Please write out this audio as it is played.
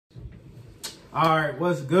Alright,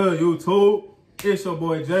 what's good, YouTube? It's your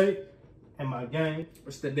boy Jay and my gang.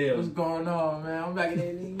 What's the deal? What's going on, man? I'm back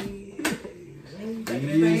in there. I ain't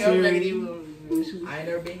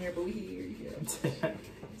never been here, but we here.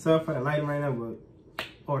 So for the lighting right now, but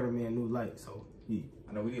order me a new light, so yeah.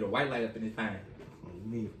 I know we need a white light up in this time.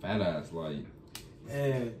 Me. Fat ass light.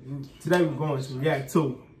 And today we're going to react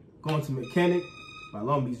to Going to Mechanic by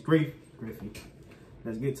LongBeachGriify.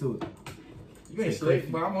 Let's get to it. You ain't slick,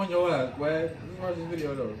 but I'm on your ass, boy. Let's watch this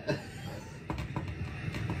video though.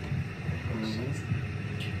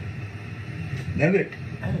 Hey,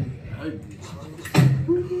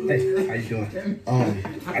 how you doing?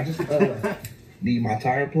 I just need my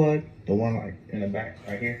tire plug, the one like in the back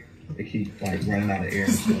right here. They keep like running out of air.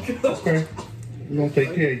 Okay, we're gonna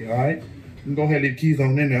take care of you, all right? You can go ahead and leave the keys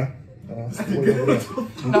on in there. No, they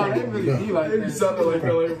really be like that. They be something like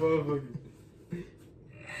that, like a motherfucker.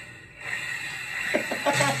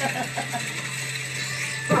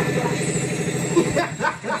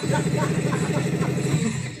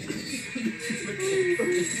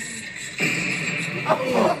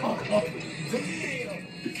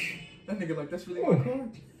 That nigga like, that's really my car?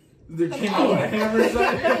 They came out with a hammer or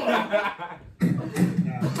something?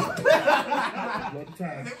 One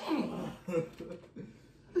time.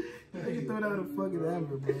 They can throw that in a fucking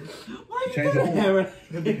hammer, bro. Why you change the hammer?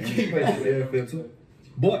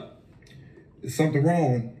 But there's something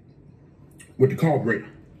wrong with the carburetor.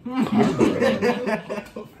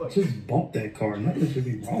 Just bump that car. Nothing should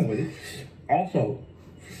be wrong with it. Also,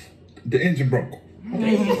 the engine broke. The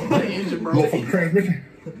engine broke. Go for the transmission.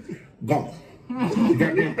 Gone. You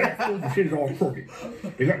got damn axles, the shit is all crooked.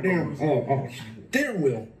 You got damn steering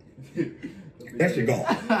wheel. That shit gone.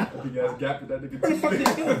 You guys gapped that nigga. What the fuck did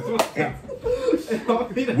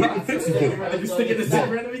you do? We can fix it for you. Nigga sticking the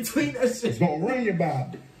zipper in between that shit. It's gonna run you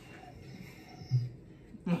about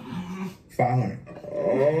 500.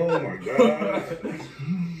 Oh my god.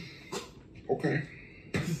 Okay.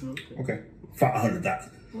 Okay.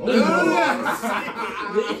 500,000.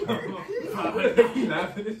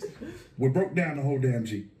 We broke down the whole damn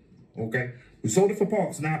Jeep. Okay. We sold it for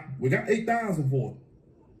parts. Now we got 8,000 for it.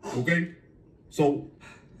 Okay. So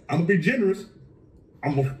I'm gonna be generous.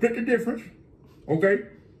 I'm gonna split the difference. Okay.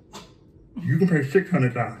 You can pay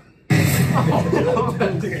 600,000.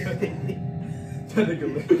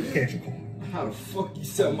 Cash a car. How the fuck you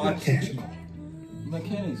sell my cash a car?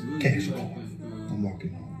 Mechanics really Cash a like car. this, bro. I'm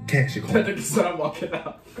walking on. Cash a car. That nigga said I'm walking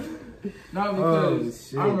out. No,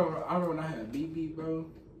 because Oh, I remember when I had BB, bro.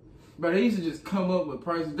 But they used to just come up with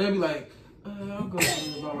prices. They'd be like, I'll go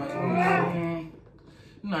about like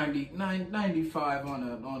 95 on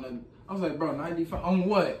a. I was like, bro, 95 on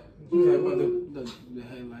what? He was like, bro, the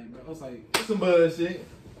headlight, bro. I was like, Some bullshit.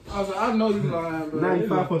 I was like, I know you lying, bro.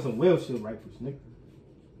 95 for some wheel shield rifles, nigga.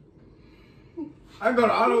 I go to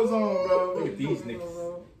AutoZone, bro. Look at these niggas.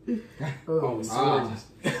 Oh,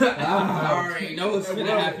 I already know what's gonna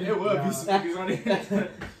happen. It will be some niggas on it.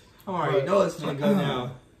 I already know it's gonna go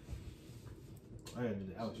down. I gotta do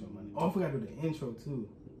the outro, money. Oh, I forgot to do the intro too.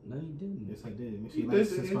 No, you didn't. Yes, I did. Make sure you You like, did the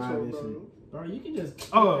subscribe, intro, and shit. Bro, you can just.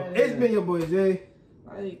 Oh, it's been your boy Jay,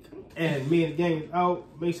 Like, and me and the gang is out.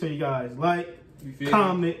 Make sure you guys like, You feel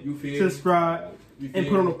comment, me? You feel subscribe, me? and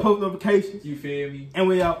put on the post notifications. You feel me? And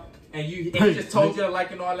we out. And you just told you to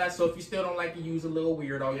like and all that, so if you still don't like it, use a little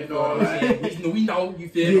weirdo. You know what I'm saying? We know, you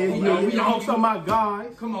feel Yeah, me? you know, some of my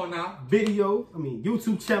guys. Come on now. Video,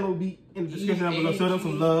 YouTube channel be in the description down below. Show them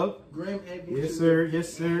some love. Grim Yes, sir.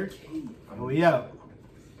 Yes, sir. And we out.